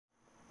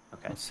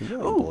Okay.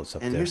 Civilian bullets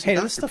up and there. here's Hey,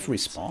 the this stuff doctor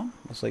pants. respawn?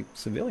 Looks like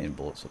civilian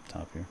bullets up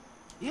top here.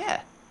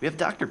 Yeah, we have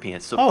doctor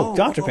pants. So Oh,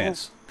 doctor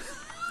pants.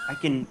 I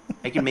can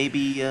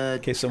maybe In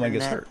case someone turn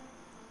gets that hurt.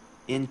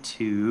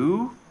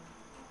 into.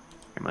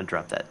 I'm gonna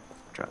drop that.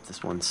 Drop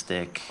this one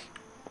stick.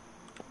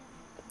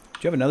 Do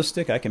you have another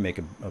stick? I can make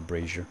a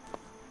brazier.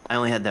 I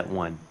only had that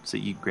one, so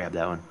you grab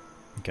that one.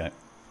 Okay.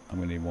 I'm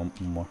going to need one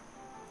more.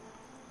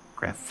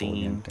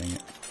 Crafting. Dang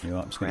it. You know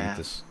what? I'm just going to eat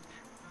this.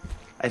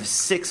 I have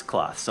 6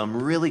 cloth, so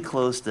I'm really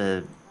close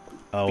to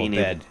being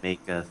able to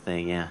make a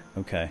thing, yeah.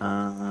 Okay.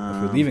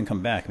 If we leave and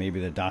come back,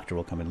 maybe the doctor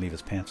will come and leave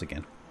his pants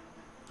again.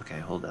 Okay,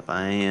 hold up.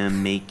 I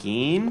am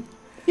making...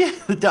 Yeah,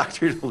 the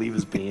doctor will leave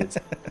his pants.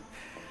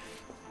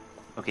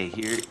 Okay,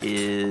 here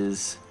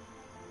is...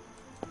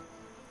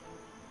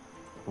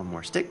 one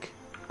more stick.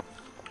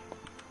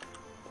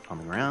 On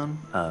the ground,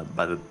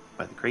 by the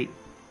crate.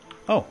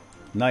 Oh,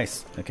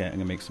 nice. Okay, I'm going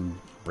to make some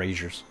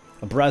braziers.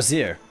 A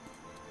brazier.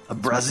 A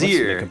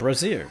brazier. Let's make a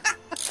brazier.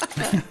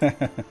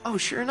 Oh,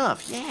 sure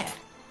enough, yeah.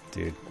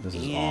 Dude, this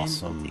is And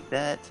awesome. I'll take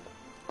that.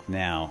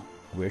 Now,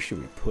 where should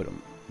we put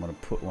them? I'm going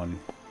to put one...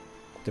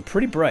 They're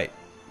pretty bright.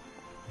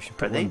 We should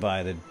put one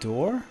by the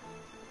door.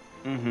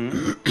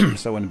 Mm-hmm.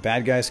 So when the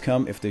bad guys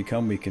come, if they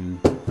come, we can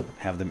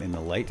have them in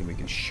the light and we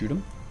can shoot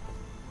them.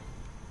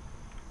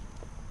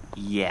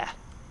 Yeah.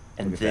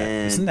 And Look at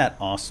then... that. Isn't that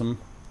awesome?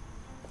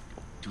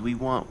 Do we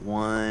want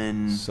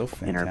one So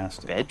in our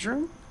fantastic.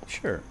 bedroom?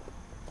 Sure.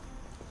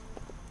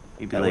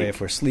 Maybe That like... way, if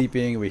we're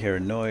sleeping, we hear a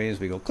noise,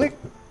 we go click,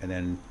 and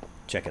then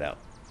check it out.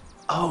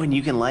 Oh, and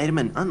you can light them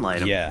and unlight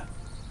them. Yeah.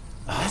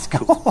 That's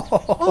cool.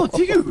 Oh,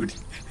 dude.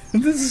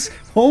 This is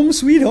home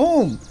sweet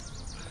home.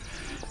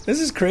 This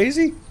is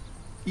crazy.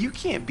 You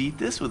can't beat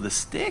this with a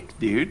stick,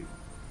 dude.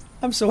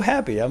 I'm so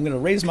happy. I'm going to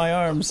raise my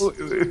arms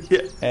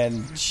Yeah.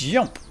 and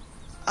jump.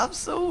 I'm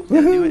so...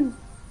 Yeah, do it.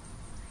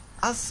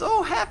 I'm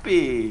so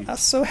happy. I'm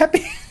so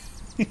happy.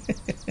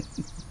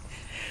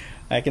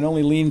 I can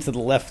only lean to the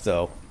left,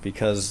 though,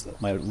 because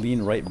my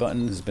lean right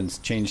button has been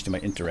changed to my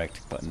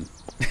interact button.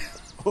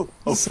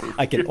 So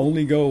I can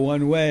only go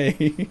one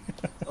way.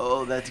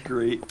 Oh, that's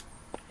great.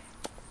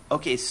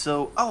 Okay,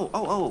 so...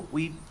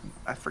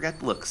 I forgot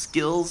to look.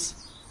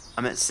 Skills.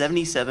 I'm at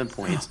 77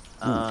 points.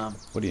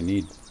 What do you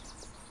need?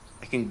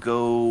 I can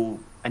go...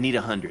 I need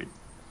 100.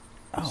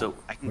 Oh, So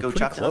I can we're go pretty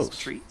chop down some close.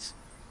 trees.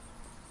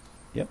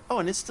 Yep. Oh,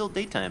 and it's still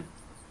daytime.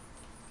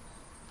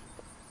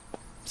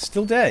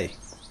 Still day.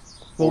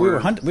 Well,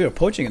 we were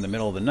poaching in the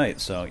middle of the night,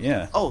 so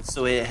yeah. Oh,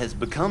 so it has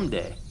become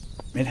day.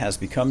 It has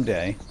become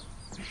day.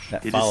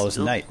 That It is follows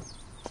still- night.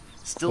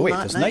 Still Oh, wait,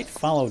 not does night. night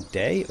follow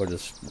day, or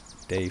does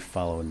day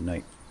follow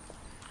night?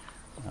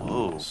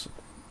 Whoa. It's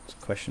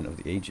a question of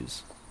the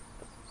ages.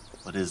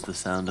 What is the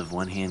sound of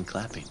one hand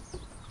clapping?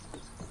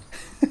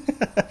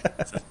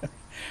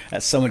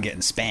 That's someone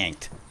getting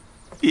spanked.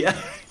 Yeah.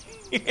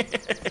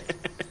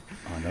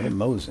 Oh, another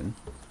Mosin.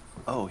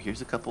 Oh,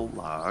 here's a couple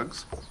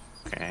logs.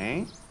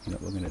 Okay. You know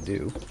what we're gonna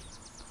do?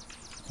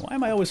 Why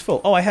am I always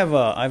full? Oh,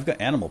 I've got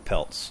animal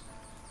pelts.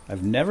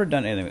 I've never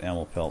done anything with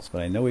animal pelts,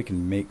 but I know we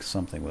can make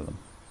something with them.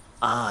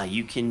 Ah,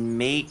 you can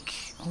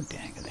make Oh,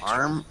 dang it!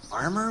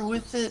 armor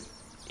with it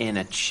in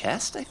a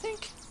chest, I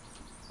think?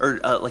 Or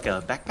like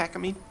a backpack, I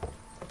mean?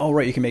 Oh,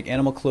 right, you can make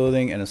animal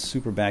clothing and a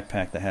super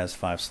backpack that has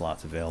 5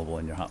 slots available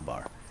in your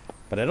hotbar.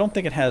 But I don't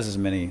think it has as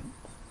many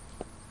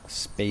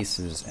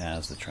spaces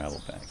as the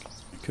travel pack.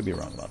 I could be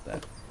wrong about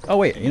that. Oh,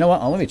 wait, you know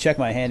what? Let me check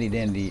my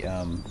handy-dandy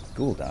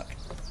Google Doc.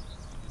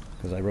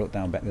 Because I wrote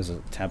down, there's a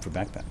tab for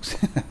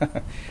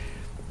backpacks.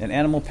 An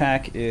animal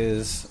pack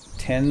is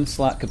 10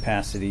 slot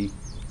capacity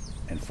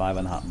and 5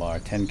 on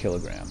hotbar, 10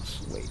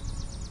 kilograms weight.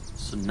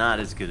 So not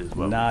as good as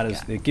what Not we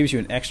as got. it gives you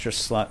an extra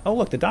slot. Oh,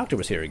 look, the doctor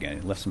was here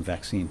again. He left some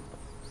vaccine.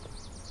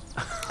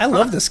 I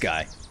love this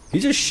guy. He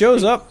just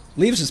shows up,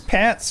 leaves his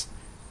pants,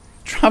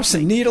 drops a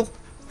needle.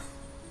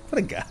 What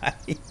a guy.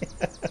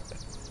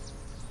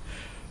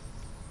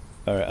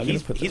 All right, I'm gonna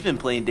put He's been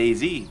playing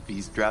DayZ.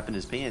 He's dropping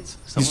his pants.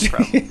 Someone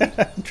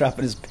probably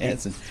dropping his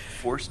pants and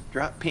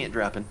pant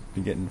dropping.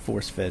 getting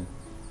force fed.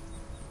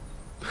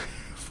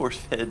 Force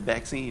fed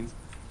vaccines.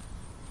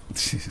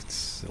 It's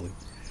silly.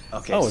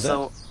 Okay, Oh,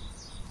 so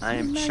I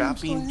am Magnum's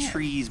chopping going out.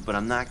 trees, but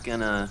I'm not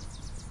gonna.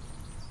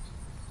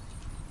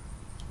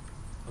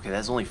 Okay,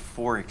 that's only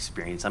 4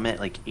 experience. I'm at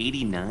like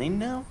 89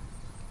 now.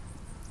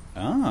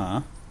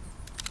 Ah,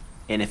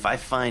 And if I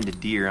find a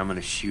deer, I'm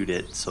gonna shoot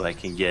it so I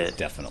can get.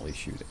 definitely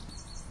shoot it.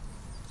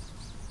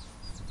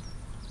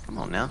 Come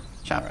on now,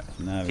 chop. All right,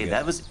 now we Okay, got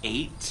that was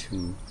 8.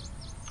 2.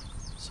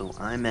 So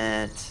I'm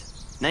at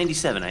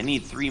 97. I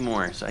need 3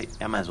 more, so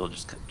I might as well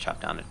just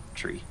chop down a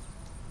tree,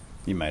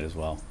 You might as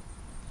well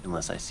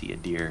unless I see a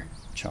deer.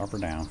 chop her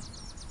down.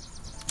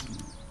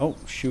 Oh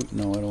shoot!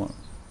 No, I don't want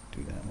to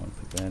do that one.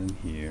 Put that in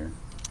here.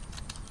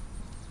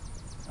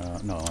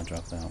 No, I want to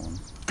drop that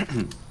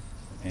one.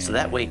 So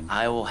that way And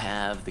I will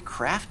have the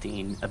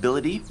crafting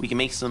ability. We can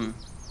make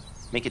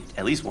it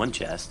at least one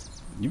chest.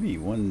 you be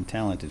one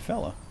talented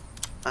fella.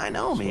 I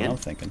know, That's what man. I'm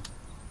thinking.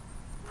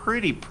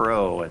 Pretty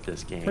pro at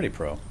this game. Pretty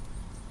pro.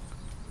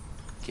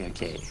 Okay,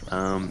 okay.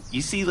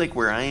 You see, like,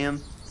 where I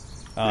am?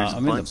 There's a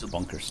I'm in bunch the of...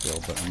 bunker still,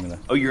 but I'm gonna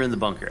Oh, you're in the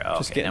bunker. Oh,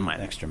 just okay, get never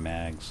mind. extra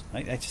mags.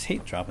 I just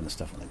hate dropping the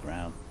stuff on the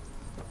ground.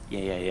 Yeah,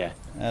 yeah, yeah.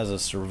 As a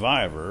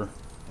survivor,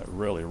 that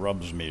really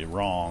rubs me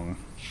wrong.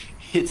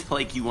 It's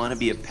like you want to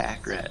be a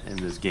pack rat in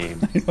this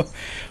game.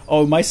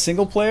 Oh, my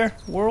single player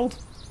world,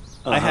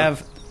 I Uh-huh.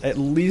 have at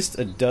least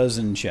a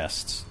dozen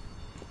chests.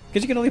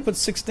 Because you can only put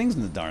 6 things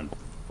in the darn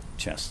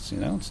chests, you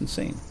know? It's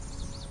insane.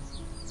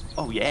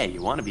 Oh, yeah,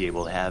 you want to be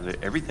able to have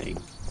everything.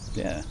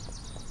 Yeah.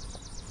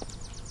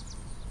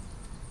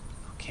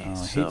 Okay, I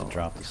so... hate to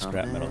drop the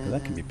scrap metal, because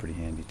that can be pretty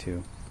handy,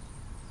 too.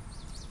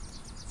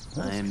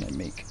 What else can I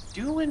make?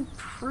 Doing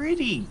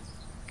pretty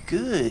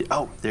good.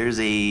 Oh, there's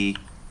a...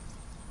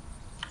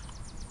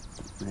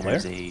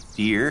 There's a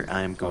deer.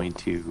 I'm going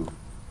to...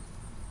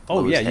 Oh,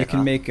 blow his yeah, you head can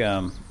off. make,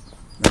 remember,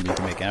 you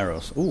can make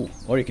arrows. Ooh,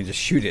 or you can just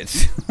shoot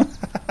it.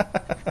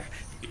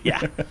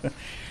 Yeah.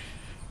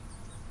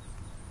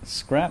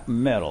 Scrap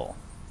metal.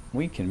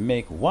 We can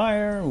make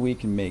wire, we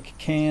can make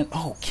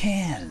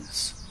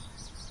cans.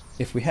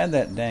 If we had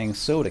that dang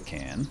soda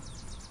can...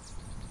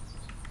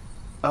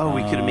 Oh,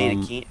 we could have made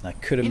a can... I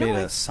could have You know made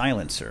a what?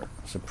 silencer,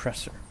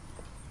 suppressor.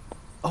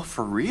 Oh,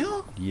 for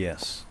real?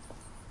 Yes.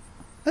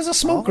 There's a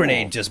smoke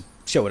grenade just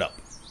showed up.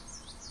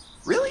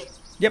 Really?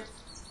 Yep.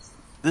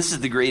 This is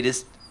the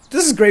greatest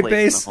This is great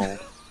place base, in the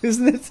whole...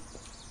 isn't it?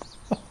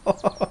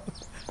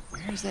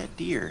 Where's that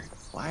deer?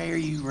 Why are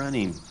you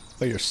running?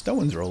 Oh, your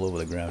stones are all over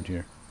the ground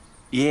here.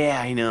 Yeah,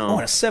 I know. Oh,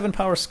 and a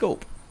 7-power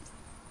scope.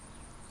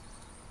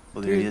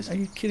 Well, there he Dude, is. are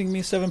you kidding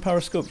me?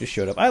 7-power scope just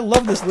showed up. I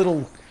love this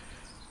little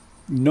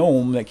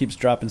gnome that keeps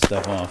dropping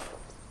stuff off.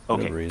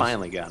 Whatever he Okay, is.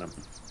 finally got him.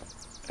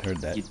 I heard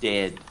that. You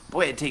did.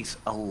 Boy, it takes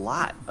a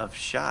lot of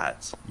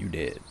shots. You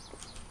did.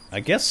 I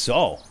guess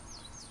so.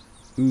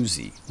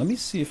 Uzi. Let me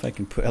see if I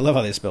can put... I love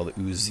how they spell the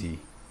Uzi.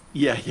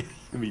 Yeah, yeah,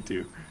 me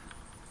too.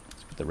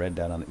 Let's put the red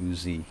dot on the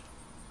Uzi.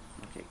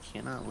 Okay,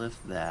 cannot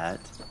lift that.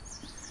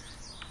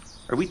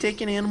 Are we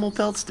taking animal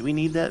pelts? Do we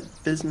need that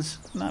business?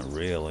 Not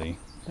really.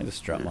 I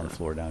just dropped them on the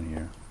floor down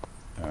here.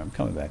 Alright, I'm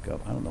coming back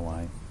up. I don't know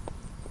why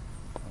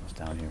I was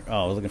down here.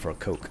 Oh, I was looking for a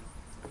Coke.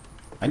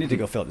 I need to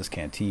go fill up this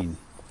canteen.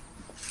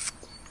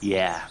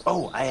 Yeah.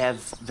 Oh, I have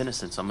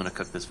venison, so I'm going to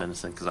cook this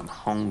venison because I'm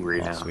hungry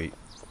Oh, now. sweet.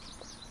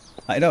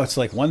 I know, it's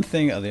like one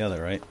thing or the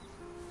other, right?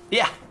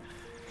 Yeah.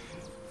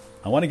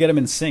 I want to get them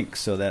in sync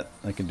so that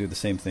I can do the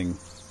same thing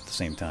at the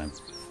same time.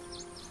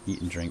 Eat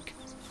and drink.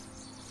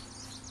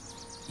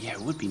 Yeah,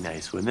 it would be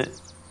nice, wouldn't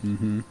it?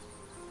 Mm-hmm.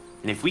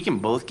 And if we can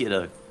both get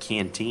a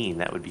canteen,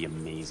 that would be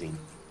amazing.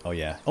 Oh,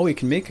 yeah. Oh, we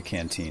can make a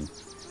canteen.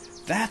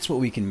 That's what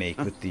we can make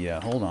with the...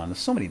 hold on, there's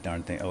so many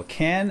darn things. Oh, a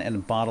can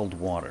and bottled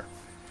water.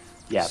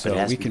 Yeah, so but it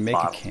has we to be can make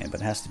bottled. a can,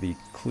 but it has to be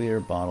clear,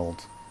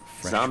 bottled,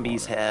 fresh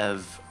Zombies water.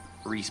 have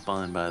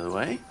respawned, by the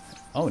way.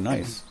 Oh,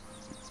 nice.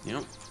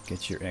 Yep.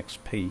 Get your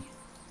XP.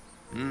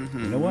 Mm-hmm.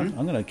 You know what?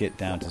 I'm going to get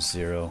down to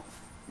 0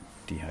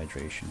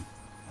 dehydration.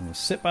 I'm going to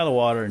sit by the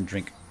water and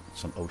drink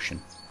some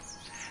ocean.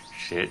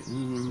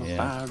 Sitting Yeah.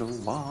 by the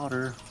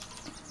water,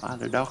 by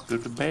the dock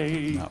of the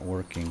bay, Not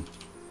working.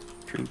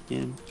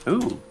 drinking.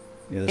 Ooh,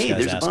 Yeah, this Hey, guy's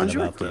there's a asking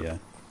bonjour about clip. the...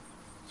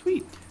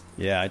 sweet.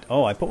 yeah,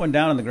 I put one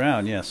down on the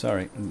ground. Yeah,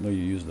 sorry. I didn't know you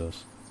used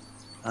those.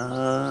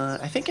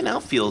 I think an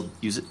outfield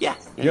use it. Yeah.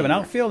 You have an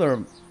outfield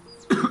or...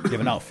 you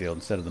have an outfield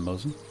instead of the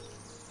Mosin?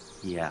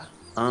 Yeah.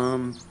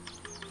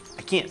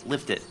 I can't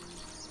lift it,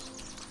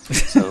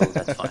 so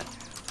that's fine.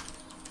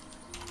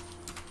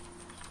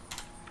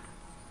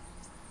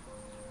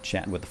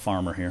 Chatting with the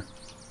farmer here.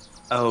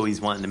 Oh, he's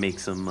wanting to make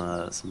some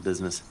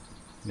business.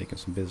 Making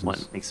some business.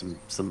 Wanting to make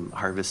some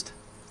harvest.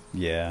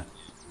 Yeah.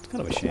 It's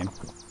kind of a shame.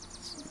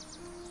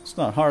 It's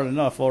not hard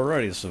enough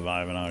already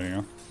surviving out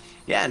here.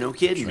 Yeah, no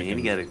kidding, man. You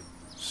Drinking.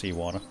 gotta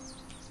Seawater.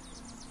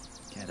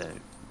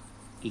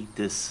 eat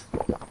this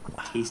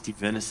tasty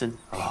venison.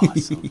 Oh,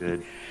 it's so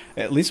good.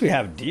 At least we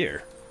have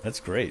deer. That's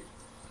great.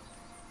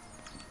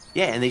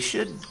 Yeah, and they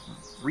should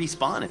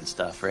respawn and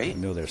stuff, I right?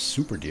 know they're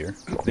super deer.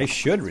 They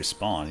should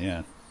respawn,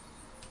 yeah.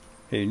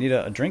 Hey, you need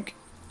a drink?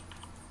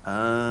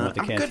 I'm the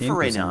good canteen? for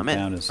right 'Cause now. I'm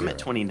down to I'm at 0.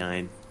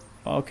 29.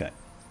 Oh, okay.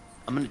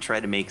 I'm gonna try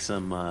to make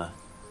some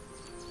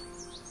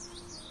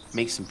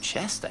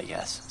chests, I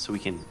guess, so we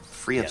can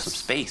free up some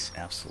space.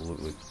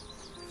 Absolutely.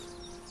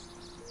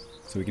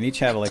 So we can each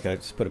have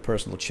just put a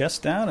personal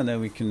chest down, and then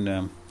we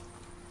can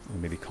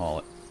maybe call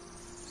it.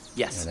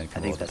 Yes, And then I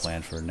come think up with a that's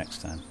plan for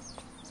next time.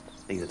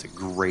 I think that's a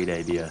great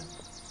idea.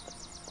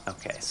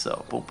 Okay,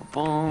 so boom,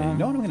 boom, And you boom.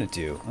 know what I'm going to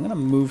do? I'm going to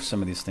move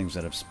some of these things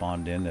that have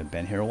spawned in that have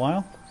been here a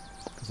while.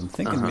 Because I'm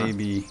thinking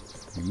maybe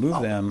if we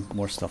move them,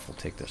 more stuff will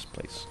take this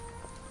place.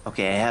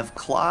 Okay, I have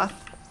cloth,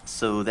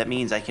 so that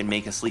means I can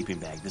make a sleeping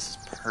bag. This is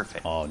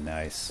perfect. Oh,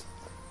 nice.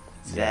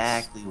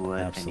 Exactly Yes, what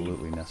I need.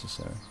 absolutely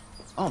necessary.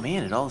 Oh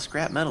man, and all the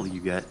scrap metal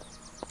you got.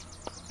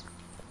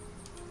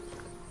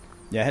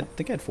 Yeah, I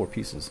think I had 4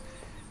 pieces.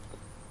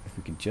 If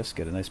we could just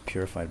get a nice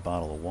purified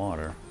bottle of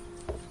water,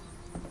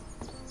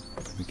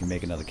 we can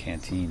make another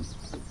canteen.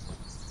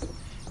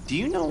 Do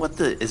you know what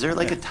is there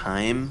like a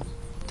time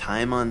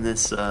time on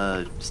this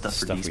stuff for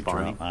Stuff we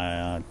despawning? drop.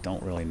 I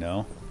don't really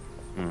know.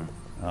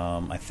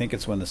 I think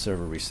it's when the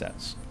server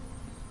resets.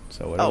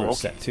 So whatever it's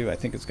set to, I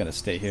think it's going to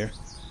stay here.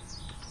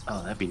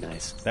 Oh, that'd be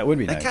nice. That would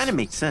be nice. That kind of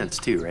makes sense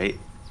too, right?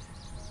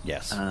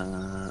 Yes.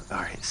 All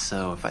right.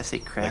 So if I say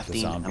crafting, Like the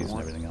zombies and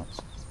everything else.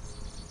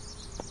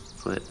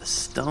 Put a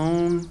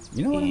stone.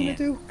 You know what I'm going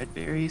to do? Red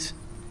berries.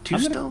 Two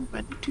stone.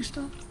 I need 2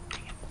 stone.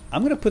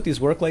 I'm going to put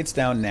these work lights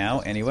down now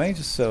anyway,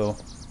 just so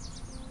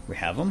we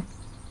have them.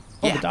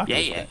 Oh, Yeah, the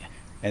doctor's yeah. right.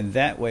 And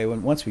that way,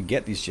 once we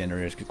get these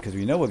generators, because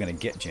we know we're going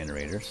to get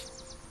generators,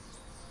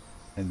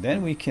 and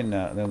then we can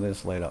then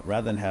just light up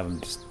rather than have them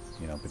just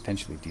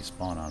potentially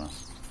despawn on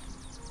us.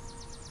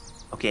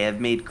 Okay, I've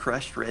made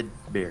crushed red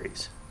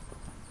berries.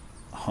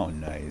 Oh,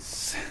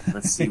 nice.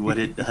 Let's see what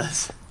it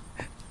does.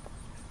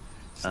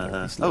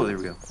 Oh, there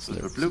we go.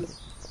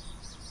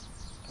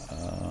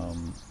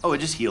 Oh, it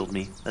just healed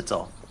me. That's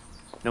all.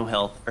 No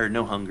health or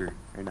no hunger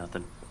or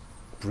nothing.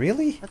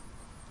 Really?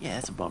 Yeah,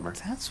 that's a bummer.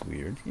 That's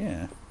weird.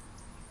 Yeah.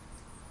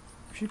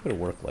 We should put a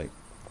work light.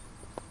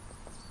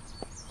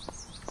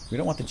 We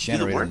don't want the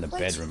generator in the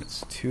bedroom.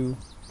 It's too.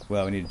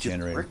 Well, we need a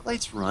generator. Work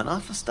lights run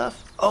off of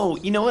stuff. Oh,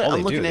 you know what? Oh,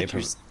 I'm looking at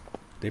your.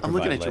 I'm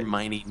looking at your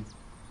mining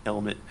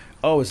helmet.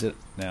 Oh, is it?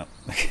 No.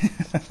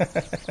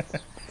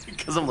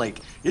 Because I'm like,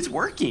 it's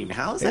working.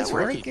 How is that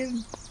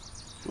working?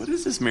 What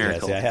is this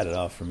miracle? Yeah, see, I had it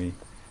off for me.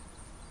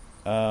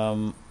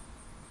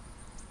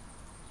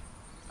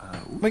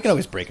 We can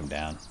always break them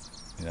down,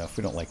 if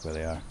we don't like where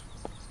they are.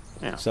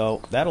 Yeah.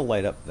 So that'll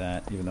light up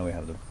that, even though we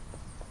have the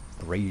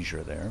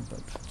brazier there, but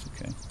it's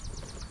okay.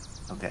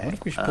 Okay. I wonder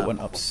if we should put one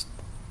up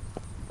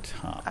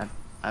top.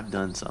 I've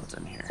done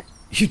something here.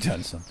 You've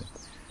done something.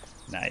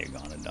 Now you're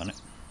gone and done it.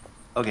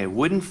 Okay,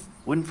 wooden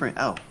frame.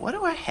 Oh, what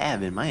do I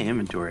have in my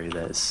inventory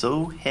that is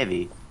so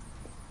heavy?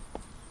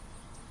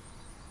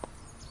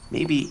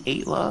 Maybe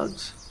 8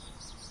 logs?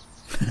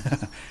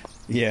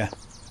 Yeah.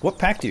 What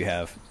pack do you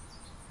have?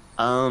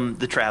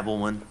 The travel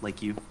one,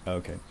 like you.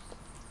 Okay.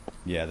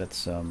 Yeah,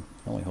 that's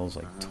only holds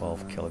like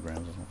 12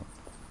 kilograms or something.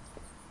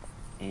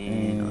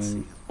 And let's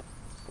see.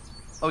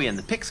 Oh yeah, and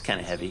the pick's kind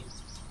of heavy.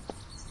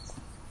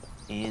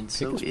 And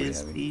so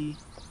is the.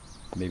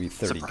 Maybe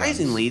 30.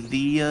 Surprisingly,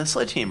 the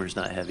sledgehammer's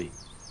not heavy.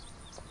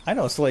 I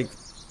know, it's like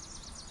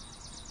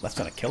less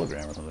than a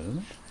kilogram or something, isn't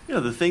it? You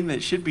know, the thing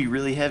that should be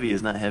really heavy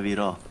is not heavy at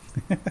all.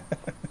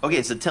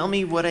 Okay, so tell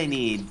me what I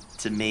need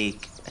to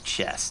make a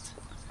chest.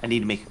 I need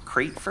to make a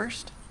crate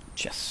first?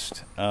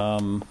 Chest.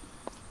 Wow.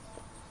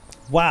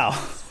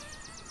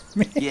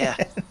 Yeah.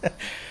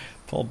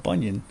 Paul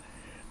Bunyan.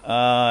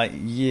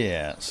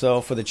 Yeah.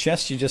 So for the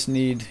chest, you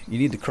need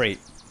the crate.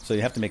 So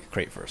you have to make a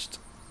crate first.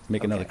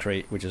 Make another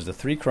crate, which is the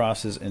 3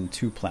 crosses and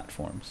 2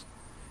 platforms.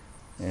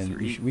 And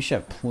we should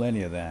have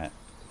plenty of that.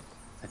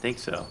 I think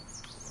so.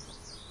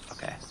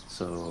 Okay,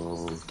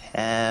 so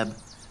tab,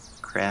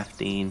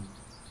 crafting,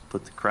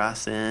 put the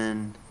cross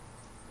in.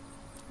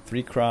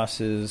 3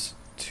 crosses,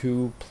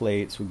 2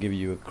 plates will give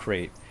you a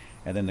crate.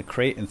 And then the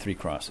crate and 3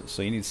 crosses.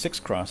 So you need 6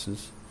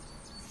 crosses.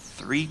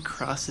 3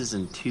 crosses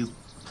and 2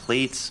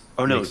 plates.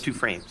 Oh no, 2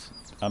 frames.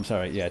 I'm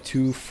sorry, yeah,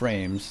 2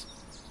 frames.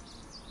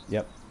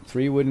 Yep.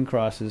 3 wooden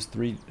crosses,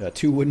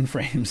 2 wooden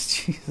frames.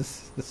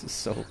 Jesus, this is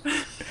so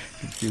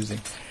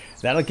confusing.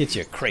 That'll get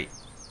you a crate.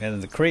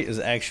 And the crate is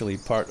actually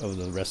part of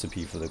the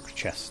recipe for the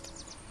chest.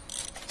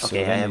 So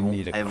okay,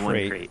 then I have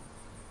 1 crate.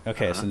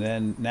 Okay, so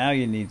then now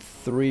you need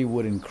 3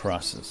 wooden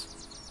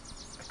crosses.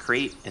 A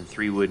crate and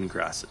 3 wooden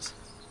crosses.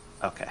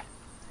 Okay,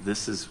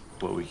 this is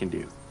what we can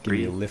do. Give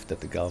you a lift at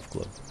the golf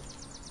club.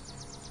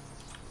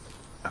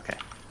 Okay.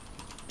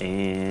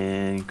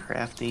 And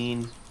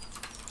crafting,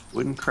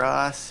 wooden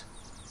cross.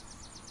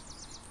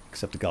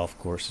 Except the golf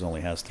course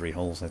only has 3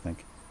 holes, I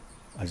think.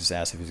 I just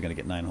asked if he was going to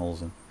get 9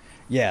 holes in.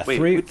 Yeah,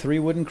 Wait, 3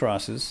 wooden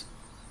crosses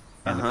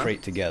and the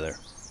crate together.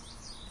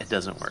 It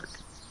doesn't work.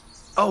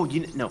 Oh,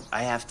 no,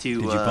 I have to.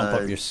 Did you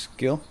bump up your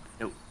skill?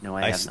 No,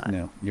 I have not.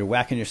 No, you're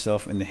whacking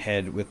yourself in the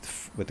head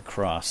with the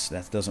cross.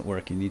 That doesn't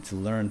work. You need to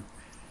learn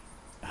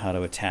how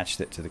to attach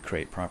it to the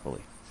crate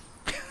properly.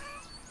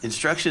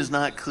 Instructions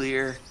not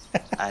clear.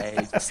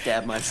 I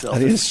stabbed myself.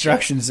 The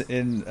instructions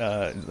in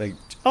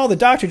the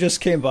doctor just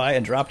came by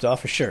and dropped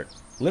off a shirt,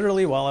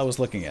 literally while I was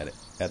looking at it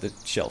at the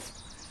shelf.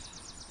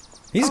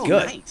 He's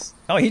good. Nice.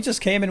 Oh, he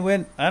just came and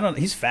went.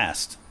 He's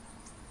fast.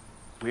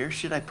 Where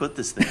should I put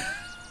this thing?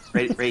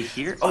 Right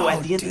here? Oh,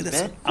 at the end of the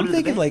bed? I'm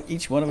thinking like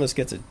each one of us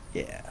gets a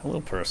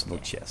little personal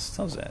chest.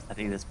 How's that? I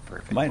think that's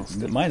perfect.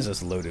 Mine's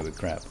just loaded with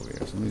crap over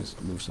here. So let me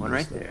just move some one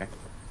right stuff there.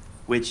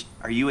 Which,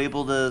 are you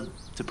able to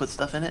put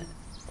stuff in it?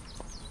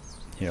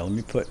 Here, let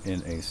me put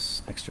in a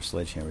extra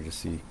sledgehammer to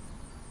see.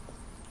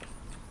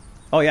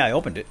 Oh yeah, I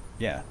opened it.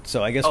 Yeah,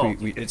 so I guess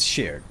it's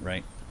shared,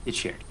 right? It's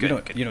shared.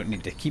 Good. You don't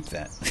need to keep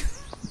that.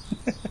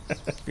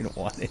 You don't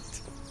want it.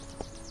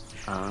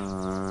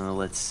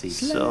 Let's see.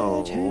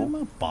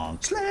 Sledgehammer,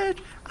 bonk. Sledge,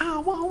 I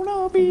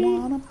wanna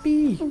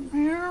be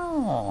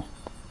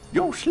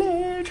your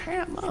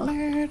sledgehammer.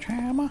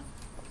 Sledgehammer.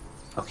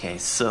 Okay,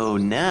 so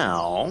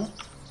now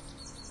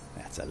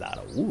that's a lot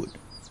of wood.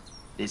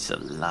 It's a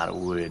lot of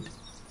wood.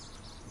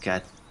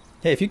 got.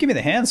 Hey, if you give me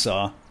the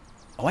handsaw,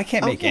 I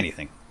can't make Okay.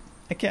 anything.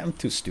 I can't. I'm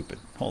too stupid.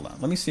 Hold on.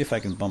 Let me see if I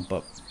can bump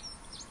up.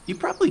 You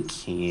probably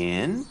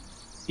can.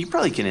 You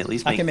probably can at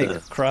least I make can make the.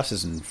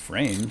 crosses and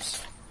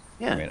frames.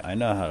 Yeah. I mean, I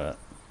know how to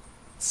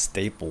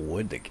staple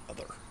wood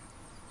together.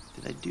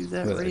 Did I do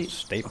that With a right?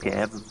 staple. Okay, I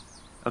have.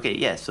 Okay,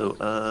 yeah. So,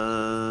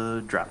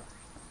 drop.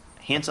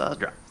 Handsaw,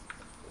 drop.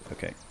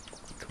 Okay,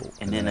 cool.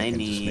 And then I can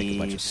just make a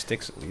bunch need- of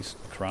sticks at least,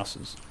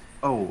 crosses.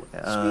 Oh,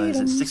 is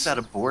it sticks out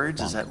of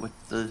boards? Is that what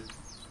the?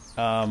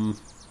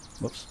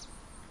 Whoops.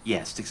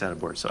 Yeah, sticks out of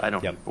boards. So I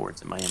don't Yep. have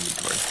boards in my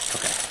inventory.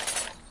 Okay.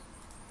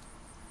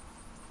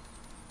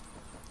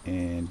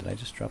 And did I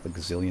just drop a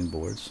gazillion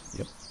boards?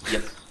 Yep.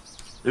 Yep.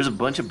 There's a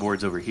bunch of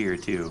boards over here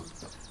too.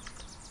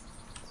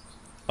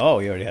 Oh,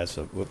 you already had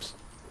some. Whoops.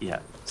 Yeah.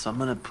 So I'm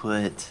gonna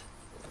put.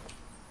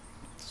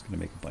 Just gonna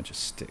make a bunch of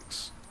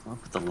sticks. I'll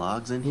put the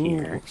logs in Ooh,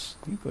 here. whoops.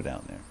 You go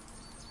down there.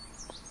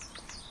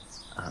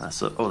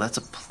 That's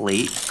a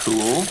plate.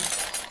 Cool.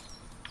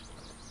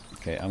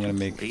 Okay, I'm gonna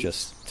make Plate.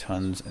 just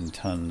tons and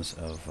tons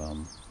of.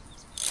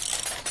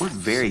 We're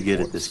very good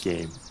at this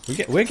game.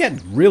 We're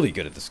getting really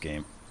good at this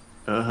game,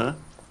 Uh huh.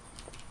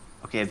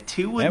 Okay, I have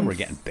two wooden. and we're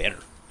getting better.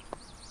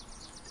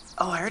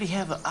 Oh, I already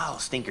have a. Oh,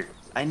 stinker.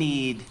 I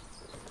need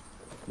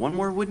one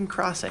more wooden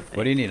cross, I think.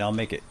 What do you need? I'll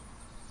make it.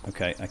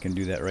 Okay, I can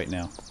do that right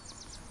now.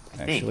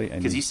 Actually, I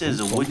Because need you said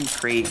there's a two wooden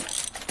crate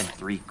and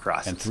 3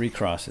 crosses. and 3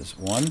 crosses.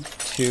 1,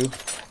 2.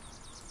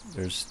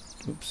 There's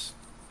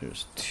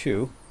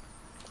 2.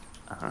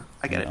 Uh huh.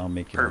 I got And it. I'll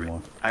make you one Perfect.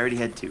 more. I already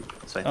had 2,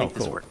 so I think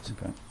cool. this works.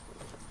 Okay.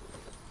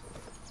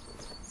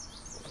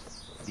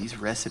 These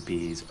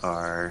recipes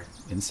are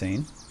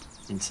Insane.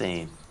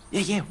 insane.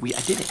 Yeah.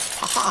 I did it.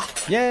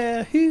 Haha.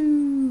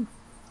 Yahoo!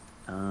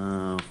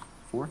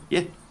 4.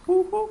 Yeah.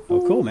 Oh,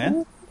 cool,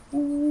 man.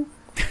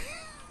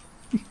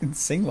 You can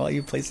sing while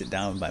you place it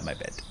down by my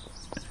bed.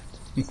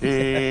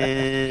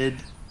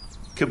 And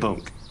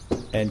kabunk.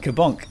 And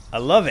kabunk. I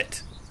love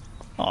it.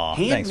 Aw,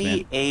 Hand thanks, me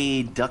man.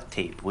 a duct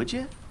tape, would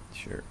you?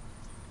 Sure.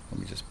 Let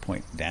me just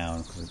point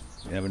down, because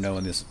you never know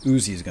when this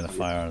Uzi is going to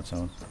fire on its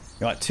own.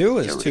 You want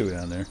 2? There's 2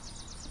 down there.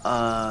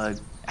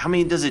 How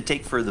many does it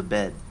take for the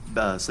bed,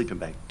 sleeping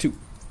bag? 2.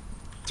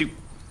 2.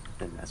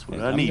 Then that's what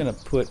And I I'm need. going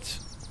to put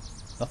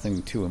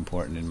nothing too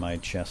important in my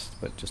chest,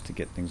 but just to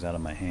get things out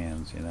of my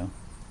hands, you know?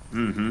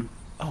 Mm-hmm.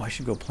 Oh, I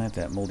should go plant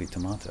that moldy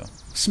tomato.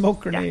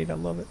 Smoke grenade, I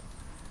love it.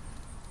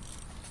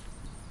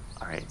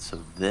 All right, so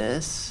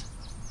this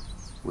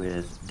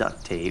with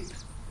duct tape.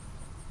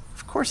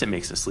 Of course, it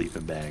makes a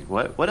sleeping bag.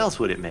 What else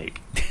would it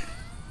make?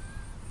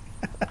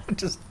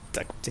 Just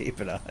duct tape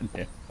it on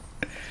there.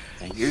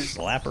 And here's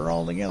Slap her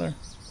all together.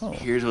 Oh,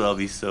 here's what I'll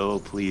be so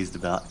pleased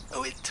about.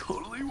 Oh, it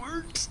totally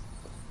works.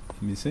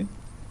 let me see.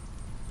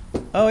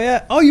 Oh,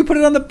 yeah. Oh, you put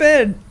it on the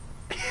bed.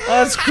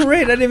 Oh, that's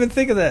great. I didn't even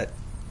think of that.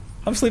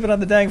 I'm sleeping on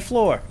the dang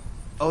floor.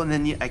 Oh, and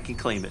then I can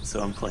claim it,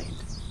 so I'm claimed.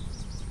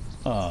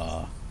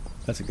 Aw,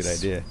 that's a good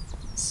idea.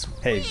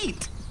 Sweet. Hey.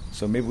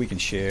 So maybe we can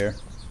share.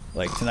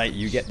 Like tonight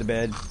you get the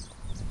bed,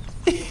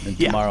 and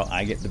Yeah. tomorrow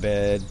I get the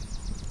bed.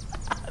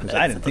 Because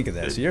I didn't think of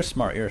that. good. So you're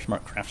smart. You're a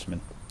smart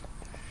craftsman.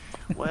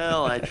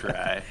 Well, I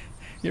try.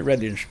 You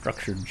read the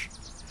instructions.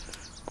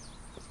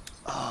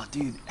 Oh,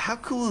 dude, how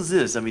cool is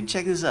this? I mean,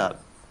 check this out.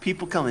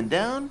 People coming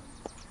down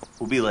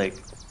will be like,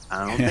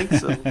 I don't think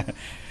so.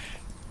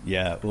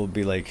 Yeah, we'll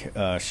be like,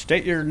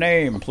 state your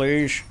name,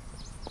 please.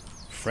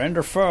 Friend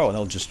or foe? And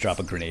they'll just drop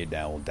a grenade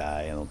down. We'll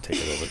die, and they'll take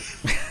it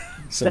over.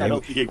 So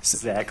That'll maybe be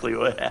exactly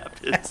what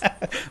happens.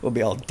 we'll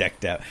be all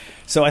decked out.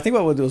 So I think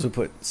what we'll do is we'll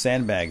put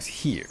sandbags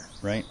here,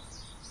 right?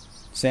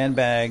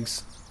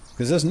 Sandbags,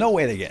 because there's no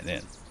way they're getting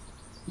in.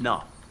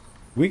 No.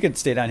 We could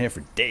stay down here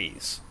for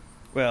days.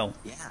 Well,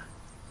 Yeah.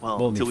 Well,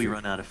 We'll need until we food.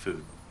 run out of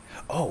food.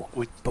 oh,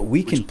 Which- but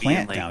we which can will be in,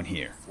 plant like, down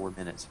here. 4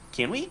 minutes.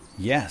 Can we?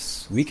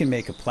 Yes, we can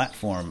make a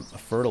platform, a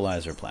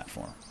fertilizer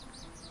platform.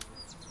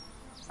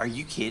 Are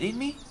you kidding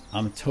me?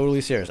 I'm totally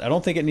serious. I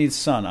don't think it needs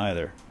sun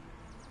either.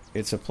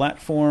 It's a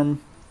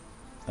platform.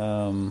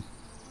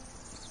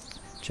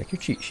 Check your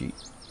cheat sheet.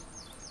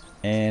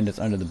 And it's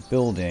under the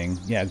building.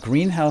 Yeah,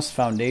 greenhouse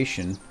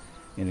foundation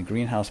in a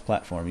greenhouse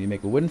platform. You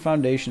make a wooden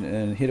foundation and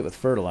then hit it with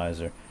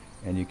fertilizer,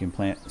 and you can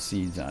plant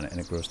seeds on it, and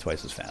it grows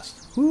twice as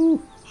fast.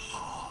 Woo!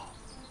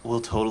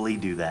 We'll totally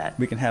do that.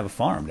 We can have a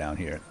farm down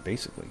here,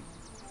 basically.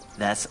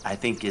 I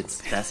think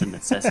that's a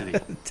necessity.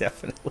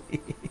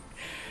 Definitely.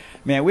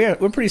 Man, we're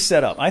pretty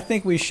set up. I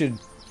think we should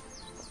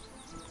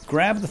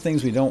grab the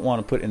things we don't want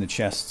to put in the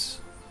chests.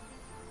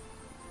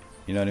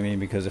 You know what I mean?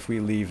 Because if we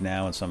leave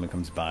now and someone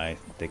comes by,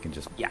 they can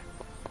just Yeah.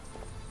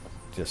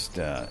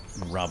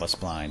 rob us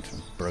blind,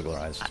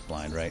 burglarize us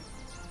blind, right?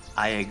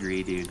 I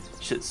agree, dude.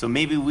 So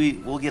maybe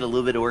we'll get a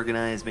little bit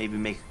organized, maybe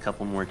make a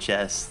couple more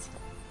chests.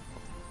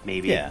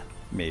 Maybe. Yeah,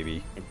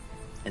 maybe.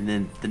 And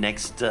then the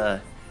next,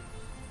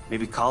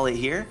 maybe call it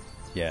here.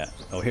 Yeah.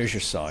 Oh, here's your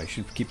saw. You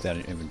should keep that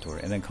in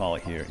inventory. And then call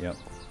it here. Yep.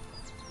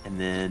 And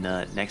then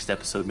next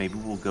episode, maybe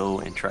we'll go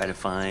and try to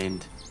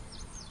find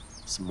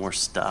some more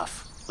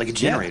stuff. Like a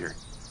generator.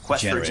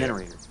 Quest for a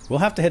generator. We'll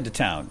have to head to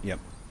town. Yep.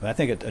 But I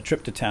think a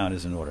trip to town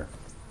is in order.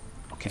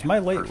 Okay. Is my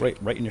light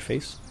perfect. right in your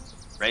face?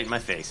 Right in my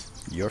face.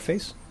 Your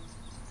face?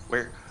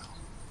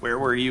 Where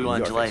were you on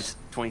Your July face.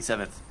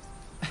 27th?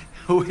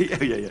 Oh,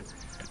 yeah.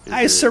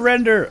 I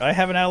surrender. I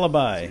have an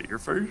alibi. Your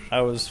first?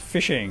 I was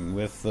fishing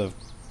with the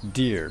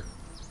deer.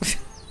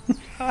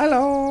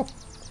 Hello.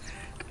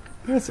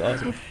 That's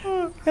awesome.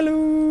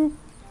 Hello.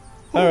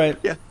 All right.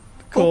 Yeah.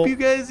 Cool. Hope you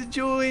guys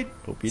enjoyed.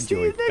 Hope you See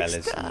enjoyed, you next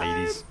fellas and time.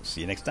 ladies.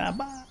 See you next time.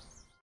 Bye.